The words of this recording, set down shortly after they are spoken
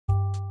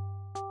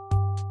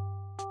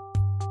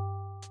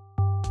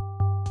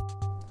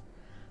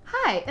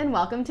Hi, and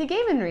welcome to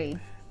Game and Read.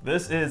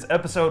 This is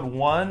episode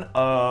 1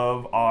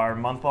 of our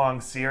month-long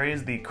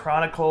series, The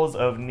Chronicles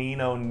of Ni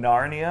No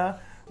Narnia,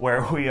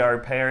 where we are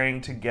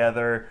pairing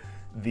together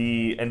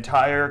the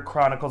entire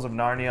Chronicles of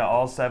Narnia,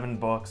 all 7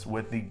 books,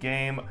 with the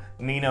game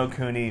Ni No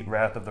Kuni,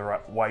 Wrath of the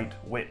White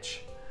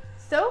Witch.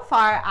 So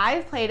far,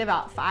 I've played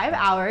about 5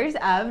 hours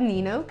of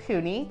Ni No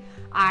Kuni.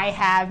 I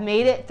have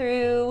made it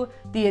through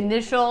the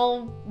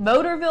initial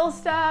Motorville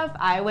stuff.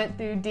 I went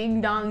through Ding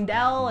Dong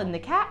Dell and the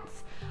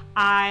cats.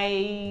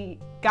 I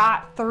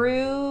got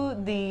through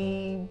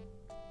the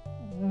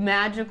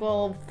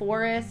magical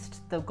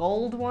forest, the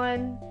gold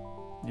one.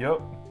 Yep.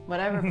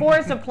 Whatever.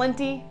 Forest of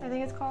Plenty, I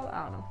think it's called.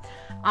 I don't know.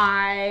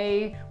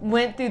 I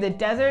went through the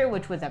desert,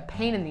 which was a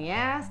pain in the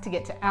ass to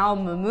get to Al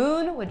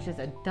Mamoon, which is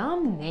a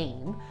dumb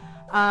name.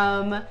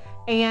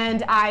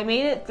 And I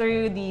made it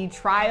through the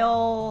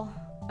Trial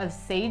of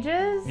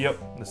Sages.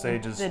 Yep, the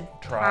Sages the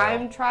Trial.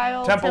 Time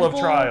Trial. Temple of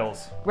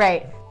Trials.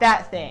 Right,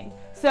 that thing.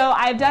 So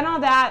I've done all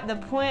that. The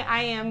point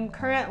I am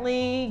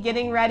currently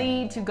getting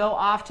ready to go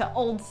off to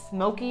Old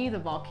Smoky, the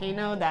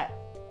volcano that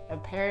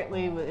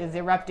apparently is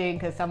erupting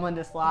because someone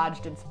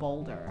dislodged its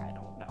boulder. I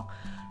don't know.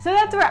 So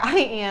that's where I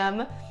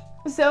am.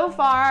 So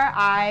far,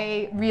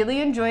 I really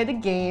enjoy the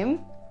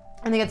game.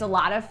 I think it's a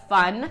lot of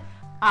fun.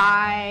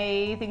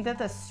 I think that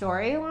the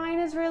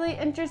storyline is really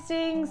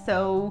interesting.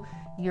 So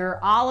you're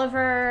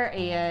Oliver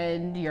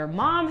and your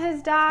mom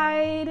has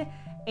died,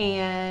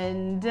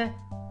 and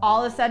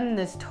all of a sudden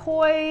this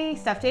toy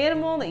stuffed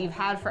animal that you've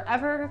had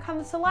forever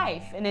comes to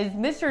life and is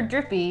Mr.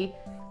 Drippy,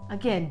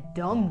 again,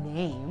 dumb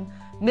name,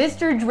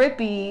 Mr.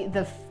 Drippy,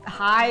 the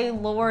High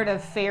Lord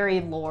of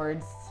Fairy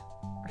Lords.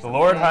 The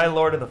Lord High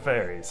Lord of the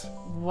Fairies.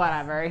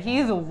 Whatever,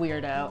 he's a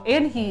weirdo,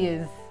 and he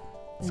is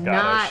Scottish.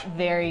 Not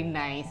very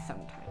nice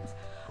sometimes.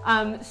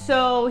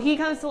 So he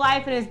comes to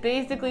life and is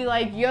basically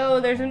like, yo,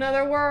 there's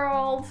another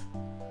world.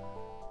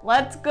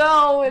 Let's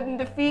go and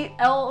defeat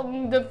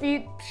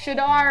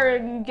Shadar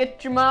and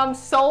get your mom's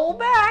soul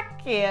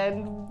back.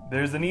 And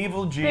there's an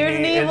evil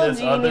genie in this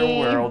other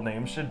world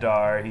named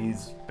Shadar.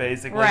 He's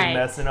basically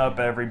messing up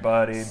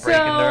everybody,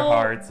 breaking their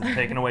hearts and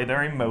taking away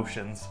their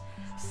emotions.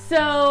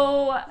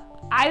 So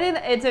I think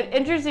it's an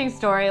interesting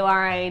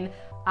storyline.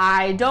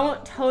 I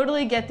don't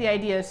totally get the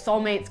idea of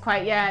soulmates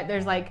quite yet.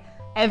 There's like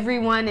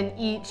everyone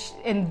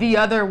in the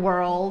other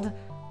world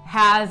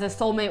has a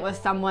soulmate with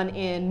someone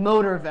in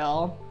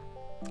Motorville.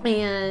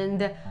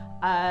 And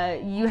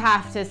you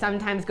have to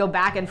sometimes go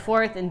back and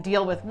forth and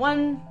deal with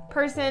one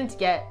person to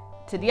get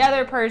to the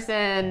other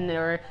person,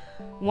 or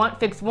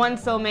fix one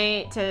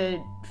soulmate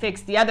to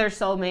fix the other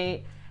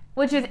soulmate,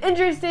 which is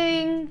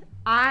interesting.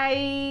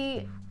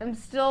 I'm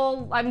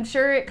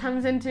sure it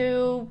comes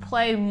into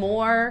play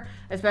more,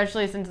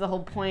 especially since the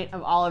whole point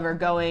of Oliver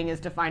going is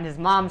to find his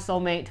mom's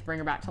soulmate to bring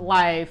her back to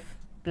life,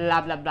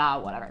 blah, blah, blah,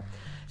 whatever.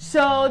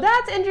 So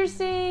that's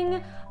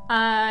interesting.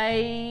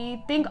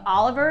 I think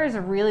Oliver is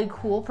a really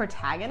cool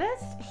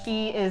protagonist.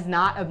 He is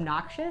not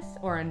obnoxious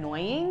or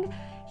annoying.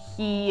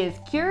 He is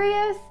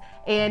curious,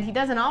 and he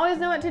doesn't always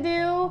know what to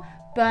do,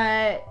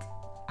 but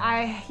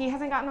he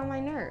hasn't gotten on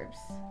my nerves.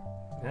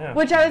 Yeah.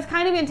 Which I was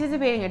kind of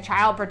anticipating a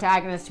child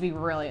protagonist to be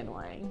really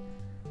annoying,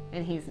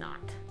 and he's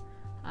not.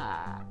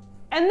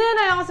 And then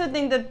I also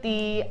think that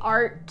the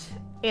art,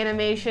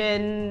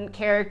 animation,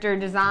 character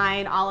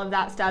design, all of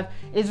that stuff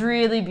is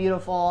really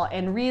beautiful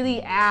and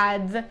really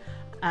adds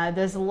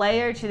this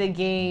layer to the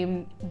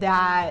game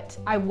that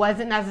I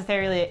wasn't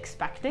necessarily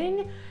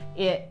expecting.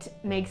 It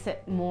makes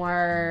it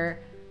more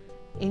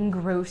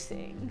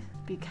engrossing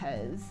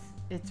because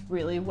it's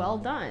really well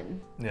done.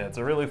 Yeah, it's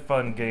a really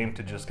fun game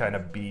to just kind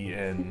of be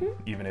in,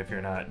 even if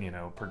you're not,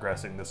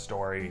 progressing the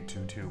story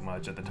too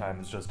much at the time.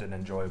 It's just an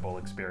enjoyable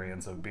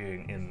experience of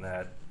being in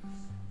that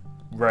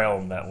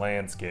realm, that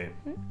landscape.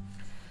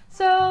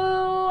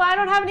 So I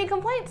don't have any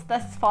complaints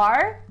thus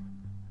far.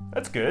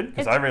 That's good,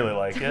 because I really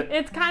like it.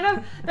 It's kind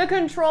of, the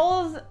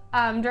controls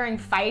during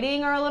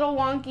fighting are a little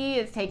wonky.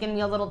 It's taken me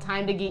a little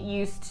time to get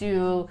used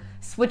to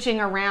switching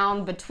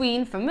around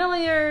between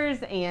familiars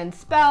and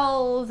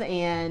spells,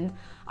 and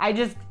I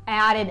just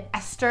added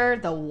Esther,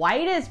 the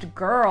whitest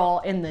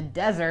girl in the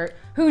desert,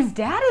 whose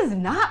dad is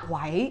not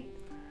white.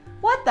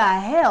 What the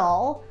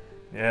hell?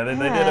 Yeah,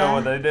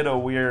 they did a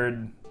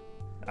weird,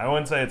 I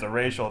wouldn't say it's a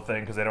racial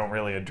thing because they don't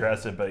really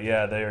address it, but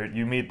yeah,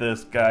 you meet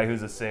this guy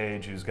who's a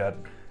sage who's got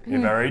a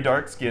very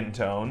dark skin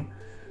tone,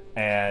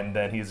 and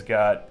then he's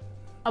got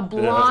a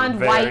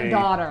blonde white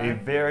daughter. A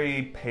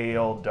very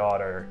pale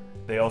daughter.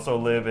 They also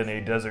live in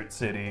a desert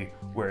city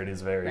where it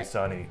is very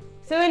sunny.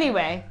 So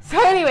anyway,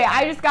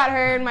 I just got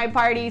her in my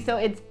party, so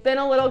it's been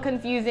a little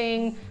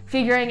confusing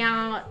figuring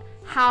out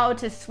how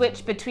to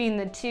switch between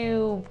the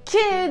two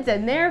kids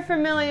and their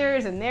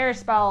familiars and their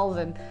spells,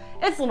 and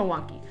it's a little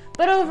wonky.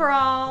 But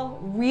overall,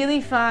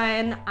 really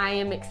fun. I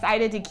am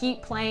excited to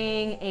keep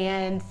playing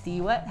and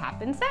see what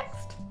happens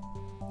next.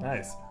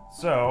 Nice.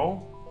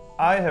 So,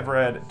 I have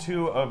read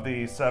 2 of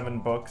the 7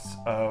 books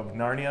of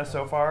Narnia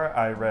so far.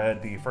 I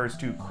read the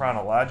first 2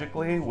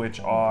 chronologically, which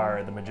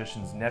are The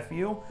Magician's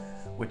Nephew,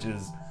 which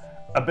is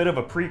a bit of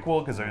a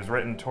prequel because it was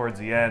written towards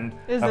the end.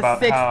 It was about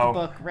the sixth how,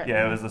 book written.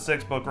 Yeah, it was the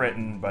sixth book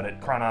written, but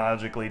it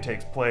chronologically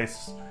takes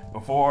place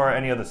before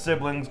any of the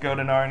siblings go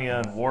to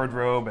Narnia and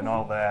wardrobe and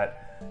all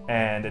that.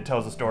 And it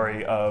tells the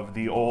story of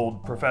the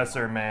old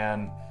professor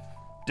man,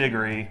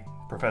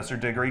 Professor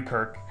Diggory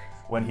Kirk,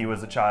 when he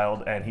was a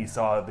child and he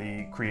saw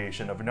the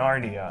creation of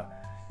Narnia.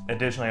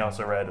 Additionally, I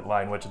also read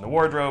Lion, Witch, and the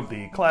Wardrobe,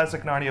 the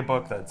classic Narnia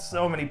book that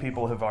so many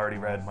people have already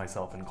read,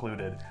 myself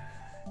included.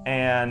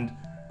 And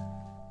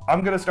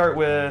I'm gonna start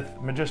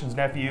with Magician's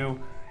Nephew.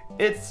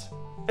 It's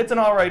an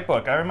alright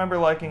book. I remember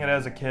liking it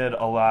as a kid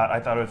a lot. I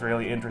thought it was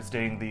really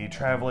interesting, the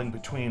traveling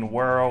between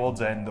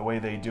worlds and the way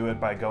they do it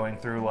by going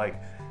through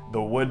like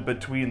the wood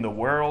between the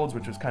worlds,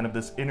 which was kind of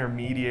this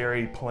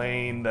intermediary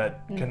plane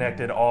that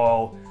connected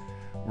all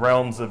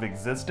realms of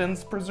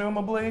existence,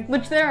 presumably.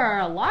 Which there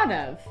are a lot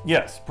of.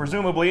 Yes,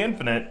 presumably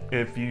infinite,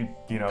 if you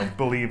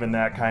believe in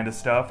that kind of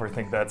stuff or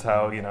think that's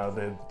how,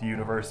 the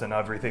universe and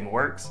everything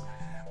works.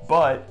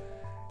 But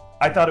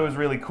I thought it was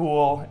really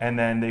cool, and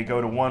then they go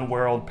to one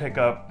world, pick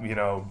up,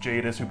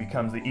 Jadis, who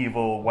becomes the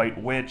evil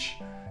white witch,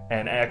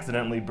 and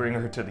accidentally bring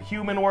her to the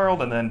human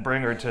world, and then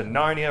bring her to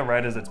Narnia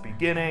right as it's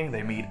beginning.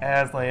 They meet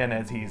Aslan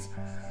as he's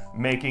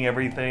making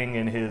everything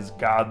in his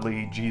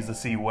godly,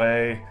 Jesus-y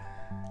way.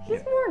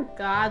 He's more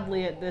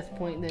godly at this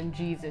point than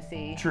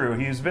Jesus-y. True,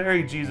 he's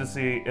very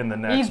Jesus-y in the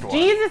next one.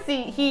 He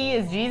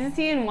is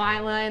Jesus-y in White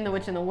Lion, the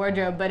Witch and the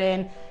Wardrobe, but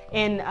in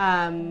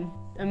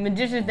A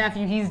Magician's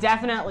Nephew, he's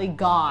definitely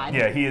God.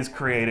 Yeah, he is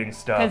creating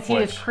stuff. Because he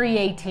is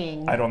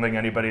creating. I don't think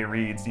anybody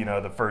reads,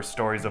 the first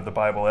stories of the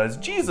Bible as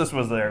Jesus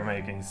was there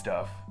making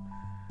stuff.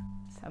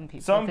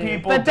 Some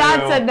people do. But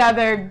that's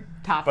another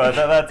topic. But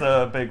that's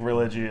a big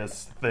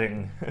religious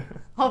thing.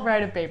 I'll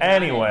write a paper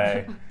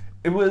Anyway,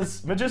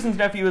 Magician's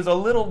Nephew is a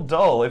little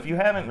dull. If you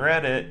haven't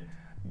read it,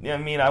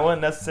 I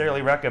wouldn't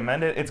necessarily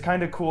recommend it. It's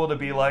kind of cool to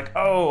be like,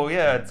 oh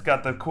yeah, it's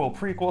got the cool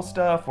prequel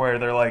stuff where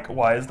they're like,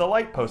 why is the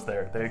light post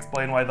there? They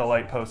explain why the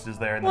light post is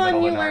there in the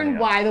middle of Narnia. Well, and you learn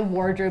why the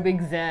wardrobe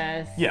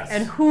exists. Yes.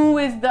 And who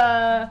is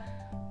the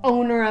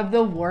owner of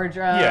the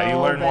wardrobe. Yeah, you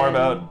learn more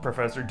about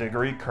Professor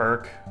Diggory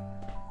Kirk,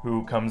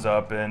 who comes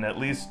up in at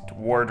least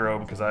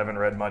Wardrobe, because I haven't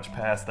read much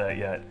past that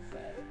yet.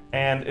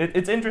 And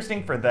it's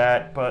interesting for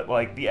that, but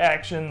like the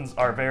actions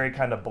are very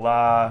kind of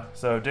blah.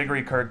 So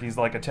Diggory Kirk, he's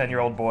like a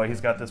 10-year-old boy. He's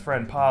got this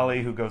friend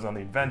Polly who goes on the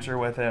adventure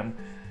with him,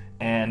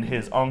 and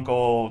his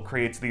uncle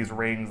creates these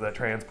rings that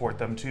transport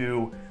them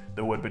to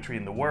the wood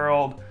between the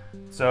world.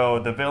 So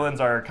the villains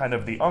are kind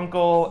of the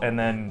uncle, and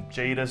then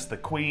Jadis the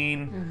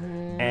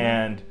queen,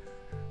 and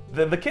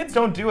the kids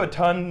don't do a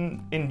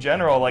ton in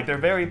general. Like, they're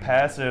very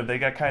passive. They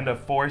get kind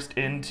of forced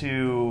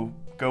into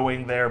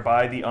going there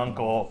by the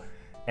uncle,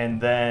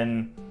 and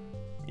then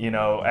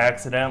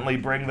accidentally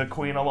bring the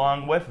queen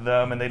along with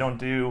them, and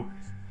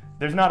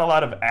there's not a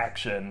lot of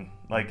action.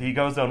 Like, he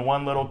goes on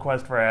one little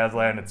quest for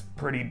Aslan, it's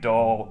pretty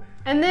dull.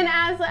 And then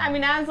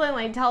Aslan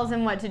like tells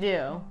him what to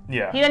do.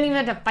 Yeah. He doesn't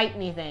even have to fight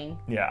anything.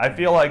 Yeah, I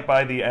feel like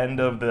by the end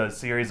of the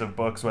series of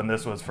books when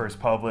this was first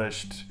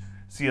published,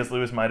 C.S.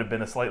 Lewis might have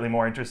been slightly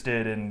more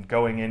interested in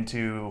going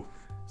into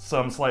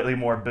some slightly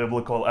more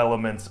biblical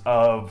elements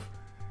of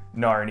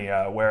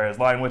Narnia, whereas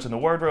Lion, Witch, and the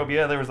Wardrobe,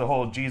 yeah, there was the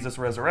whole Jesus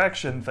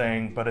resurrection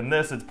thing, but in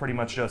this it's pretty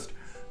much just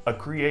a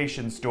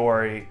creation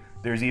story.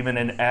 There's even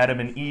an Adam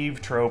and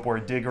Eve trope where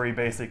Diggory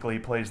basically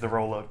plays the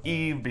role of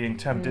Eve, being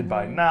tempted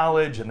by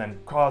knowledge and then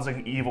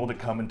causing evil to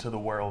come into the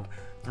world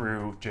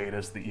through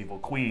Jadis, the evil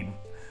queen.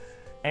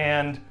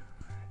 And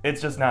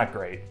it's just not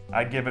great.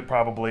 I'd give it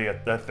probably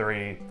a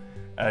 3.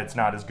 It's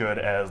not as good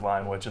as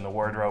Lion, Witch, and the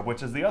Wardrobe,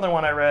 which is the other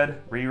one I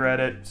reread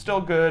it.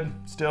 Still good,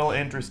 still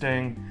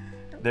interesting.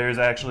 There's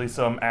actually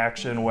some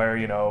action where,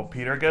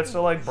 Peter gets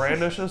to like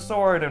brandish a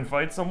sword and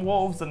fight some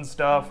wolves and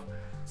stuff.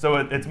 So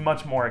it's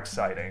much more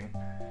exciting.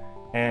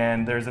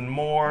 And there's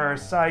more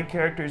side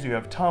characters. You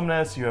have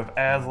Tumnus, you have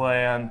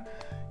Aslan,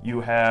 you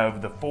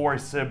have the 4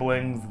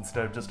 siblings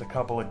instead of just a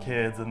couple of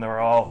kids, and they're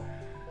all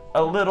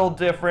a little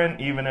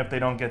different, even if they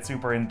don't get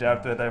super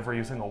in-depth with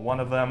every single one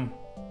of them.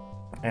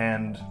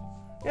 And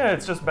yeah,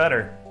 it's just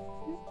better.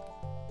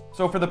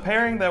 So for the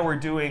pairing that we're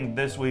doing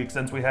this week,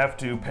 since we have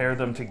to pair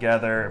them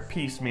together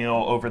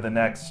piecemeal over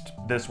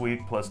this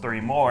week plus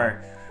 3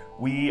 more,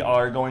 we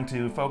are going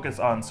to focus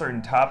on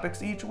certain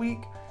topics each week.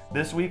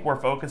 This week we're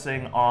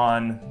focusing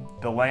on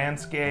the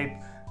landscape,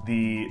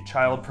 the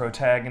child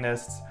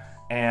protagonists,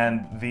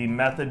 and the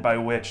method by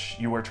which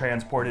you were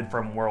transported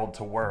from world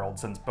to world,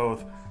 since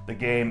both the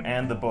game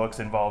and the books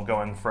involve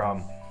going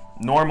from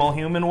normal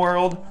human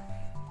world,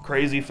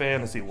 crazy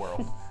fantasy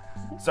world.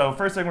 So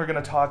first thing we're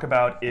going to talk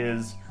about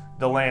is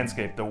the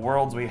landscape, the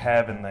worlds we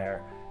have in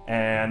there.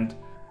 And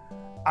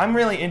I'm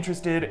really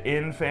interested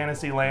in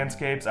fantasy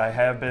landscapes. I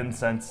have been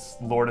since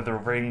Lord of the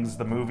Rings,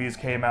 the movies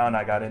came out, and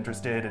I got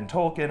interested in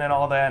Tolkien and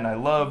all that, and I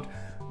loved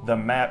the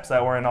maps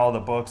that were in all the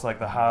books, like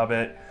The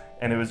Hobbit,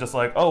 and it was just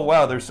like, oh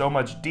wow, there's so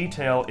much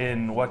detail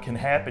in what can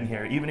happen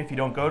here. Even if you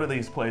don't go to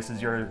these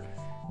places, you're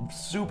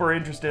super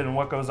interested in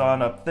what goes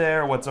on up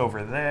there, what's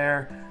over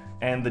there,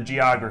 and the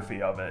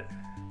geography of it.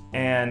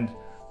 And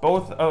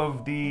both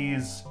of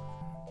these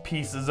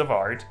pieces of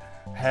art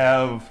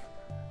have,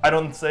 I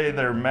don't say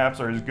their maps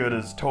are as good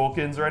as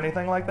Tolkien's or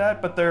anything like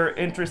that, but they're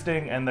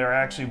interesting and they're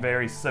actually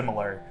very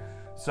similar.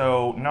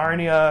 So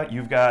Narnia,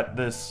 you've got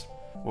this,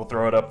 we'll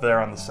throw it up there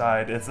on the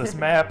side, it's this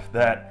map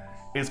that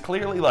is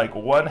clearly like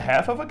one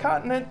half of a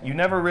continent. You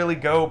never really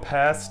go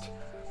past,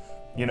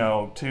 you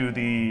know, to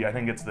the, I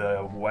think it's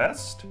the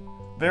west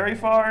very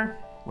far,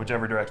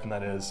 whichever direction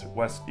that is.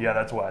 West, yeah,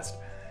 that's west.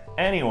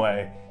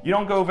 Anyway, you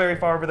don't go very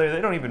far over there.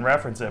 They don't even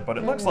reference it, but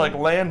it looks like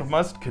land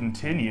must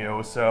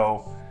continue,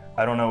 so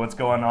I don't know what's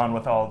going on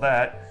with all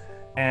that.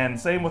 And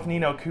same with Ni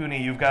No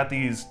Kuni, you've got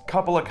these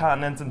couple of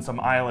continents and some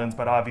islands,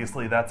 but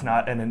obviously that's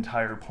not an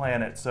entire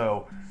planet,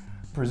 so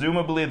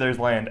presumably there's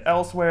land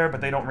elsewhere,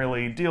 but they don't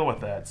really deal with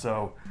that.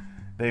 So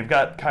they've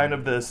got kind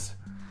of this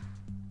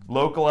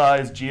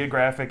localized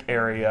geographic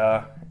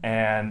area,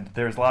 and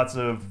there's lots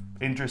of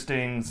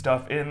interesting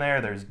stuff in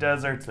there. There's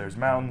deserts, there's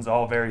mountains,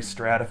 all very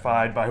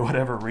stratified by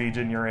whatever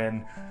region you're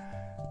in.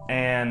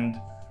 And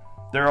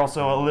they're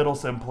also a little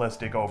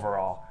simplistic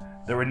overall.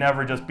 There would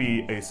never just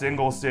be a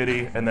single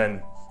city and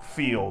then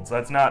fields.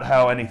 That's not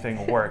how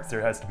anything works.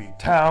 There has to be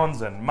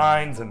towns and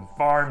mines and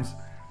farms.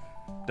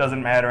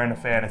 Doesn't matter in a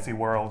fantasy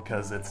world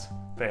because it's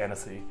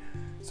fantasy.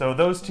 So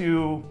those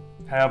two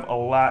have a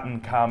lot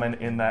in common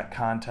in that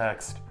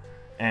context,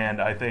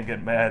 and I think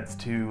it adds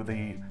to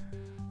the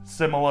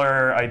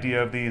similar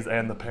idea of these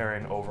and the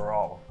pairing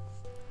overall.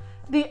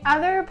 The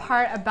other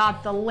part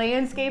about the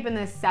landscape and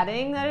the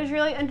setting that is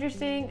really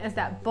interesting is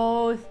that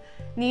both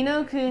Ni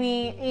No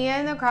Kuni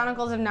and the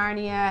Chronicles of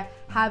Narnia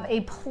have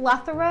a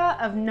plethora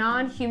of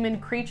non-human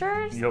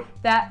creatures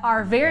that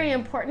are very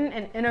important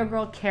and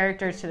integral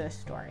characters to the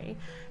story.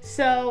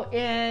 So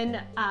in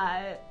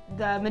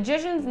The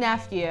Magician's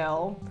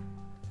Nephew,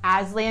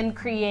 Aslan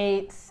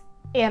creates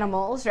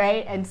animals,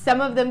 right? And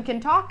some of them can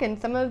talk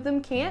and some of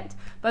them can't,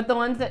 but the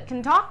ones that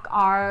can talk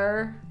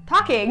are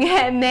talking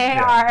and they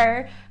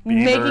are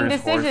making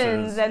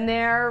decisions, horses. And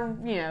they're,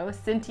 you know,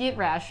 sentient,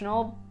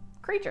 rational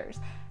creatures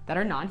that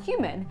are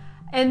non-human.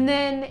 And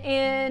then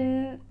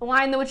in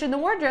Lion, the Witch, and the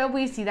Wardrobe,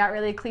 we see that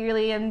really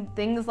clearly in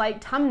things like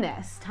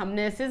Tumnus.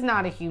 Tumnus is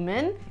not a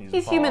human.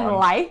 He's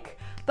human-like,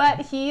 but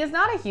he is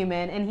not a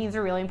human, and he's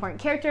a really important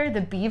character.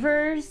 The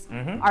beavers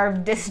are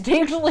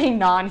distinctly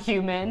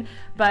non-human,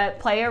 but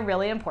play a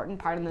really important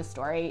part in the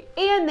story.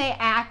 And they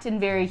act in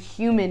very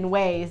human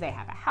ways. They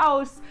have a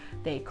house,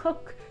 they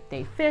cook,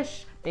 they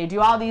fish, they do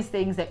all these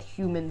things that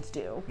humans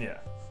do. Yeah.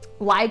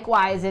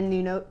 Likewise, in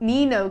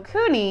Ni No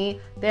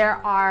Kuni, there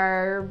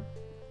are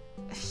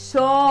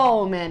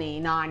so many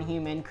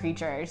non-human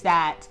creatures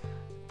that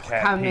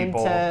come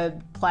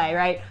into play,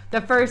 right?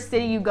 The first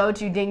city you go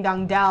to, Ding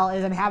Dong Dell,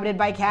 is inhabited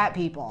by cat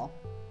people.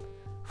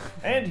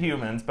 And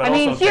humans, but I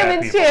mean,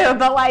 humans too,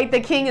 but like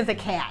the king is a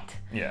cat.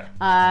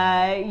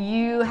 Yeah.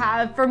 You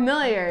have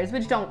familiars,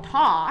 which don't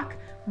talk,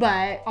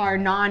 but are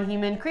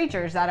non-human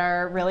creatures that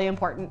are really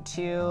important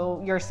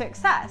to your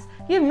success.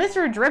 You have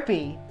Mr.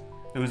 Drippy,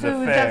 who's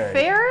a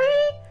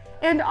fairy,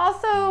 and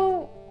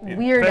also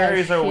weird.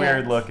 Fairies are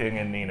weird looking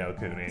in Ni No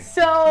Kuni.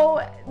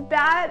 So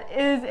that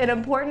is an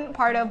important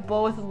part of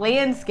both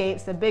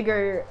landscapes, the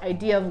bigger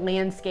idea of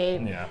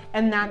landscape,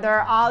 and that there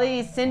are all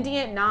these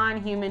sentient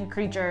non-human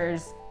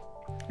creatures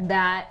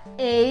that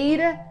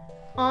aid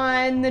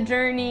on the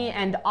journey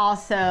and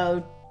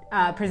also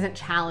present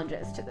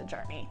challenges to the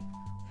journey.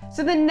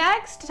 So the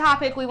next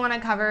topic we want to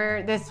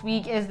cover this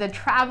week is the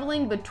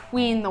traveling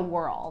between the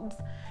worlds.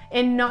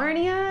 In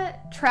Narnia,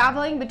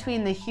 traveling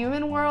between the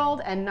human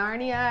world and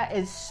Narnia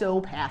is so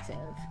passive.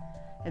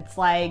 It's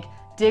like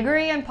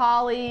Diggory and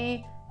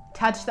Polly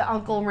touch the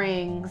Uncle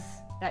Rings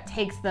that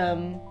takes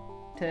them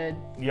to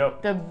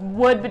the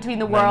wood between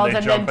the worlds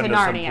and then to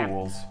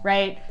Narnia,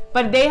 right?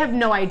 But they have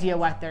no idea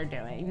what they're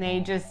doing. They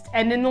just,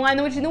 and in The Lion,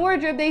 the Witch, and the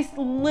Wardrobe, they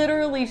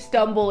literally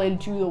stumble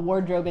into the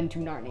wardrobe into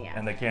Narnia.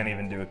 And they can't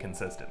even do it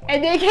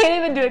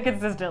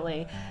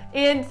consistently.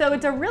 And so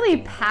it's a really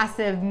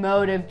passive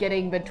mode of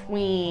getting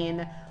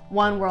between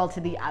one world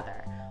to the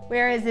other.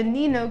 Whereas in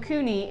Ni No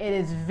Kuni, it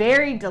is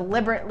very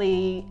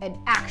deliberately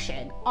an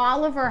action.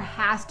 Oliver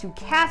has to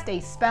cast a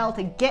spell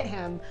to get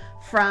him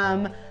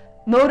from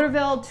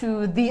Motorville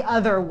to the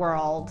other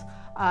world.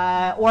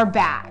 Or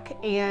back,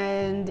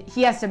 and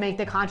he has to make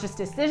the conscious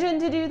decision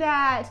to do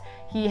that.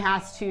 He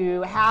has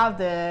to have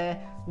the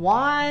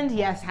wand,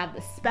 he has to have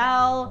the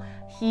spell,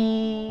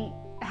 he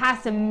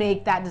has to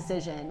make that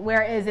decision.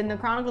 Whereas in the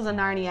Chronicles of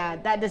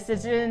Narnia, that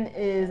decision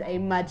is a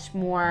much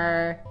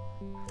more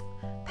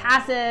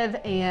passive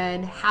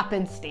and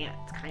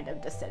happenstance kind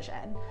of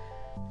decision.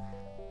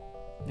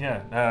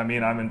 Yeah, I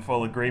mean, I'm in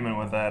full agreement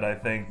with that. I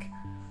think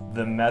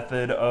the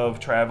method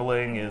of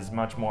traveling is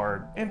much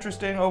more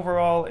interesting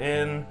overall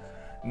in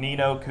Ni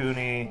No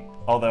Kuni,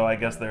 although I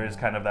guess there is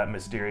kind of that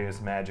mysterious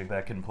magic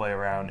that can play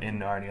around in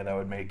Narnia that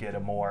would make it a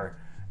more,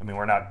 I mean,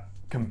 we're not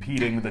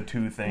competing the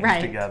two things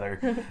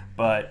together,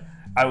 but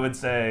I would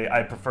say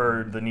I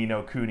prefer the Ni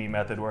No Kuni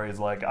method, where he's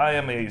like, I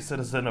am a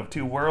citizen of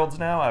two worlds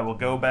now. I will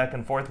go back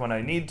and forth when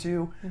I need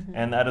to,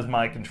 and that is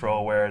my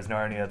control. Whereas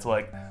Narnia, it's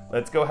like,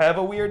 let's go have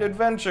a weird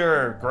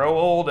adventure, grow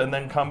old, and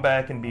then come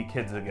back and be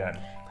kids again.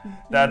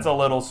 That's a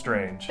little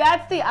strange.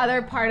 That's the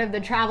other part of the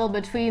travel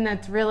between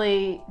that's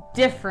really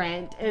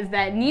different, is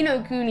that Ni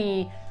No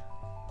Kuni,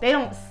 they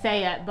don't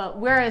say it, but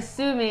we're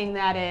assuming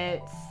that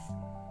it's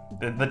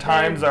the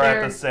times are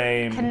at the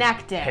same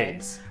connected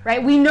pace.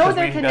 Right? We know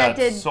they're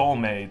connected. Got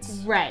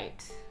soulmates.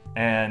 Right.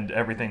 And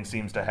everything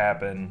seems to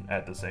happen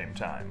at the same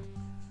time.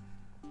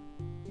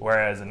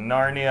 Whereas in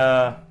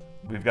Narnia,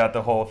 we've got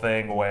the whole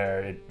thing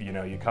where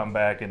you come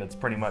back and it's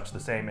pretty much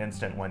the same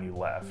instant when you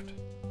left.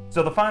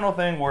 So the final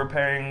thing we're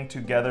pairing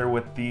together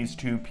with these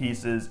two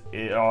pieces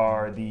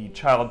are the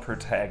child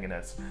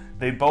protagonists.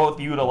 They both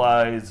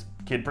utilize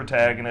kid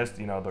protagonists,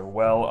 they're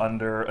well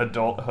under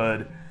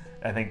adulthood.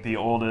 I think the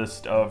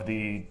oldest of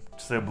the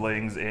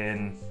siblings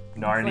in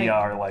Narnia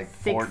are like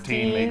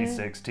 14, maybe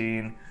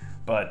 16,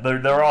 but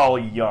they're all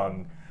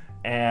young.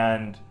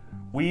 And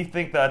we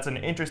think that's an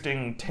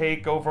interesting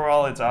take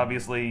overall. It's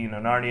obviously,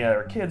 Narnia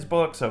are kids'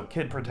 books, so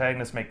kid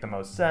protagonists make the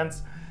most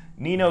sense.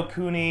 Ni No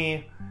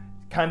Kuni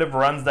kind of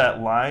runs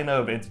that line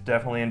of it's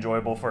definitely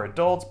enjoyable for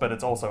adults, but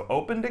it's also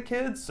open to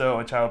kids, so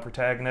a child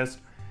protagonist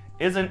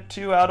isn't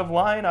too out of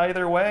line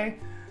either way.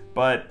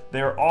 But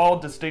they're all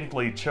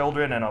distinctly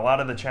children, and a lot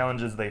of the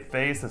challenges they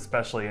face,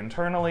 especially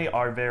internally,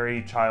 are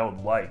very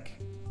childlike.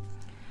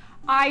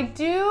 I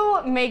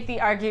do make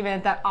the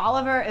argument that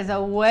Oliver is a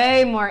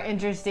way more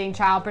interesting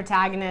child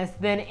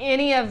protagonist than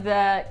any of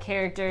the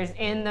characters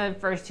in the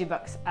first two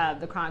books of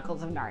the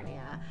Chronicles of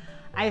Narnia.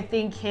 I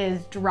think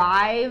his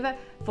drive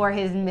for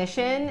his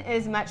mission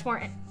is much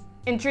more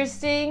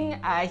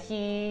interesting.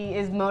 He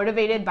is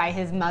motivated by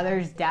his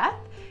mother's death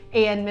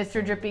and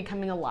Mr. Drippy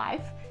coming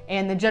alive,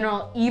 and the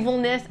general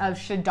evilness of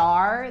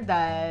Shadar,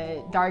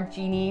 the dark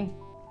genie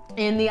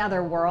in the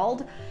other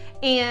world.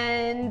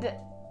 And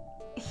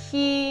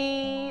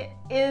he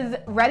is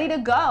ready to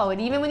go, and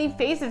even when he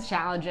faces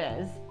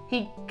challenges,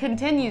 he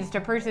continues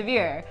to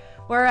persevere.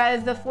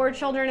 Whereas the four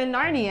children in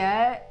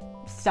Narnia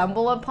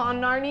stumble upon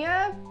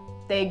Narnia,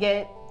 they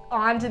get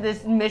onto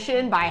this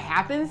mission by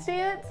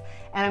happenstance,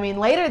 and I mean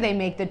later they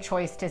make the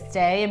choice to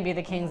stay and be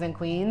the kings and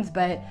queens,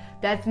 but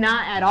that's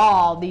not at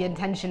all the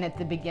intention at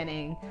the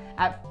beginning.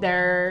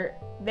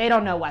 They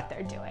don't know what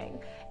they're doing.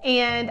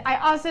 And I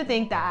also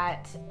think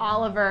that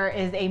Oliver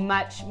is a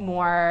much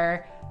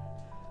more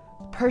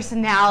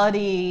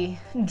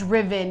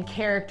personality-driven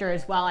character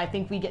as well. I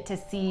think we get to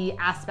see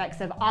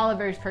aspects of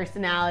Oliver's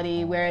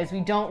personality, whereas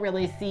we don't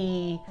really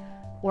see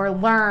or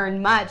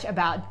learn much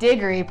about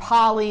Diggory,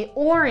 Polly,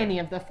 or any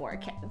of the four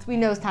kids. We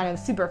know kind of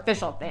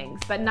superficial things,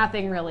 but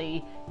nothing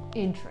really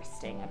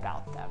interesting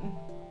about them.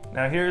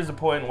 Now here's a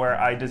point where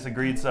I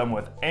disagreed some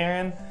with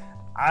Erin.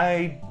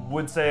 I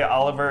would say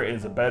Oliver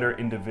is a better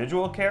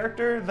individual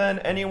character than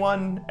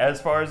anyone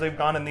as far as they've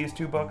gone in these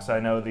two books. I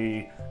know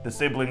the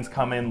siblings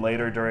come in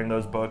later during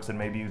those books, and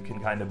maybe you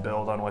can kind of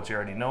build on what you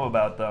already know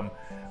about them.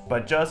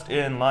 But just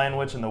in Lion,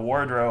 Witch, and the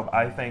Wardrobe,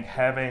 I think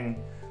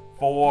having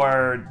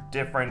 4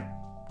 different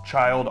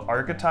child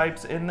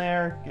archetypes in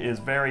there is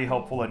very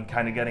helpful in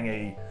kind of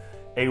getting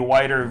a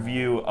wider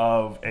view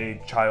of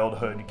a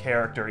childhood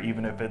character,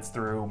 even if it's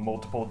through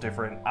multiple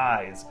different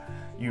eyes.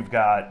 You've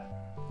got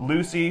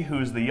Lucy,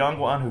 who's the young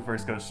one who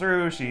first goes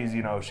through. She's,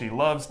 she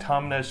loves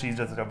Tumnus. She's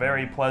just a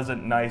very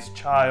pleasant, nice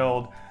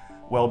child,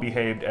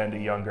 well-behaved, and a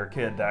younger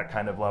kid, that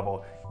kind of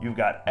level. You've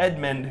got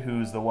Edmund,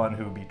 who's the one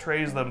who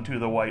betrays them to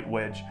the White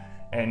Witch,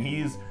 and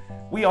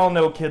we all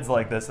know kids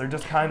like this. They're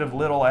just kind of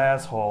little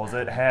assholes.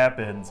 It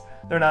happens.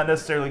 They're not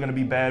necessarily going to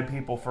be bad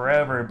people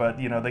forever, but,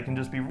 they can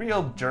just be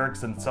real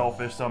jerks and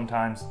selfish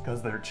sometimes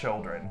because they're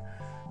children.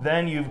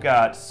 Then you've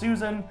got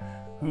Susan,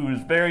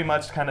 who's very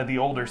much kind of the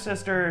older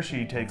sister.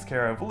 She takes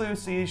care of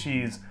Lucy.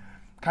 She's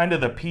kind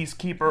of the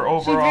peacekeeper overall.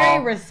 She's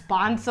very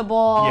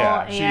responsible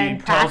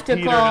and practical. Tells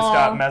Peter to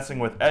stop messing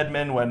with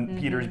Edmund when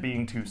Peter's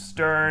being too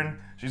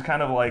stern. She's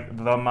kind of like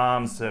the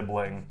mom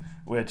sibling,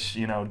 which,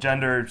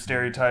 gender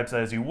stereotypes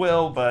as you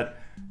will, but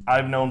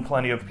I've known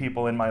plenty of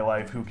people in my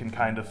life who can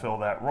kind of fill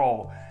that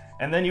role.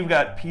 And then you've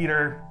got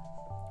Peter,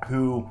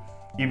 who,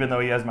 even though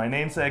he has my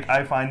namesake,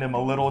 I find him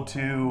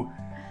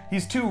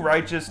he's too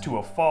righteous to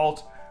a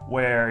fault,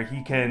 where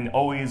he can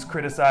always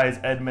criticize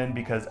Edmund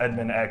because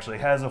Edmund actually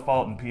has a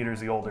fault, and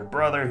Peter's the older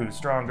brother who's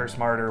stronger,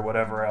 smarter,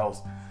 whatever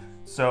else.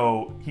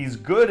 So he's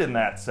good in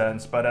that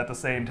sense, but at the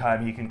same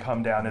time he can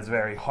come down as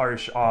very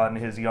harsh on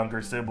his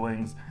younger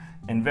siblings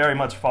and very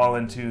much fall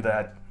into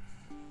that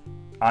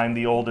I'm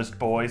the oldest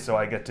boy, so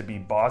I get to be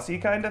bossy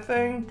kind of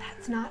thing.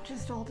 That's not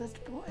just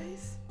oldest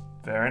boys.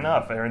 Fair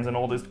enough. Erin's an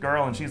oldest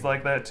girl, and she's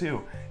like that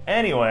too.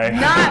 Anyway.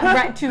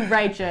 Not too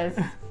righteous.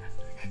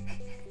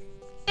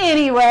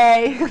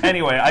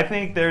 Anyway, I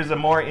think there's a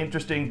more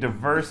interesting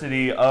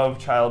diversity of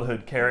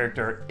childhood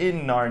character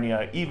in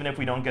Narnia, even if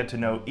we don't get to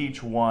know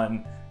each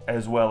one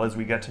as well as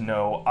we get to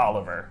know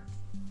Oliver.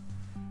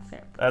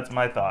 Fair. That's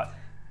my thought.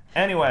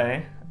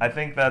 Anyway, I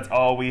think that's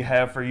all we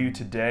have for you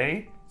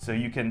today. So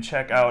you can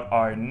check out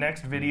our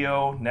next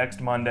video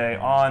next Monday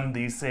on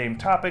these same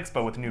topics,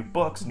 but with new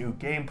books, new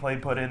gameplay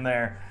put in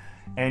there.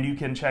 And you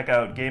can check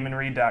out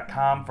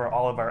gameandread.com for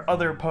all of our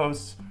other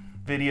posts,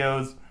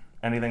 videos,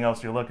 anything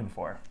else you're looking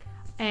for.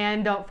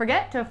 And don't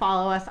forget to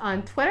follow us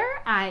on Twitter.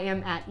 I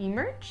am at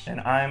emerge. And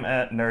I'm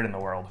at Nerd in the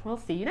World. We'll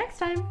see you next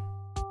time.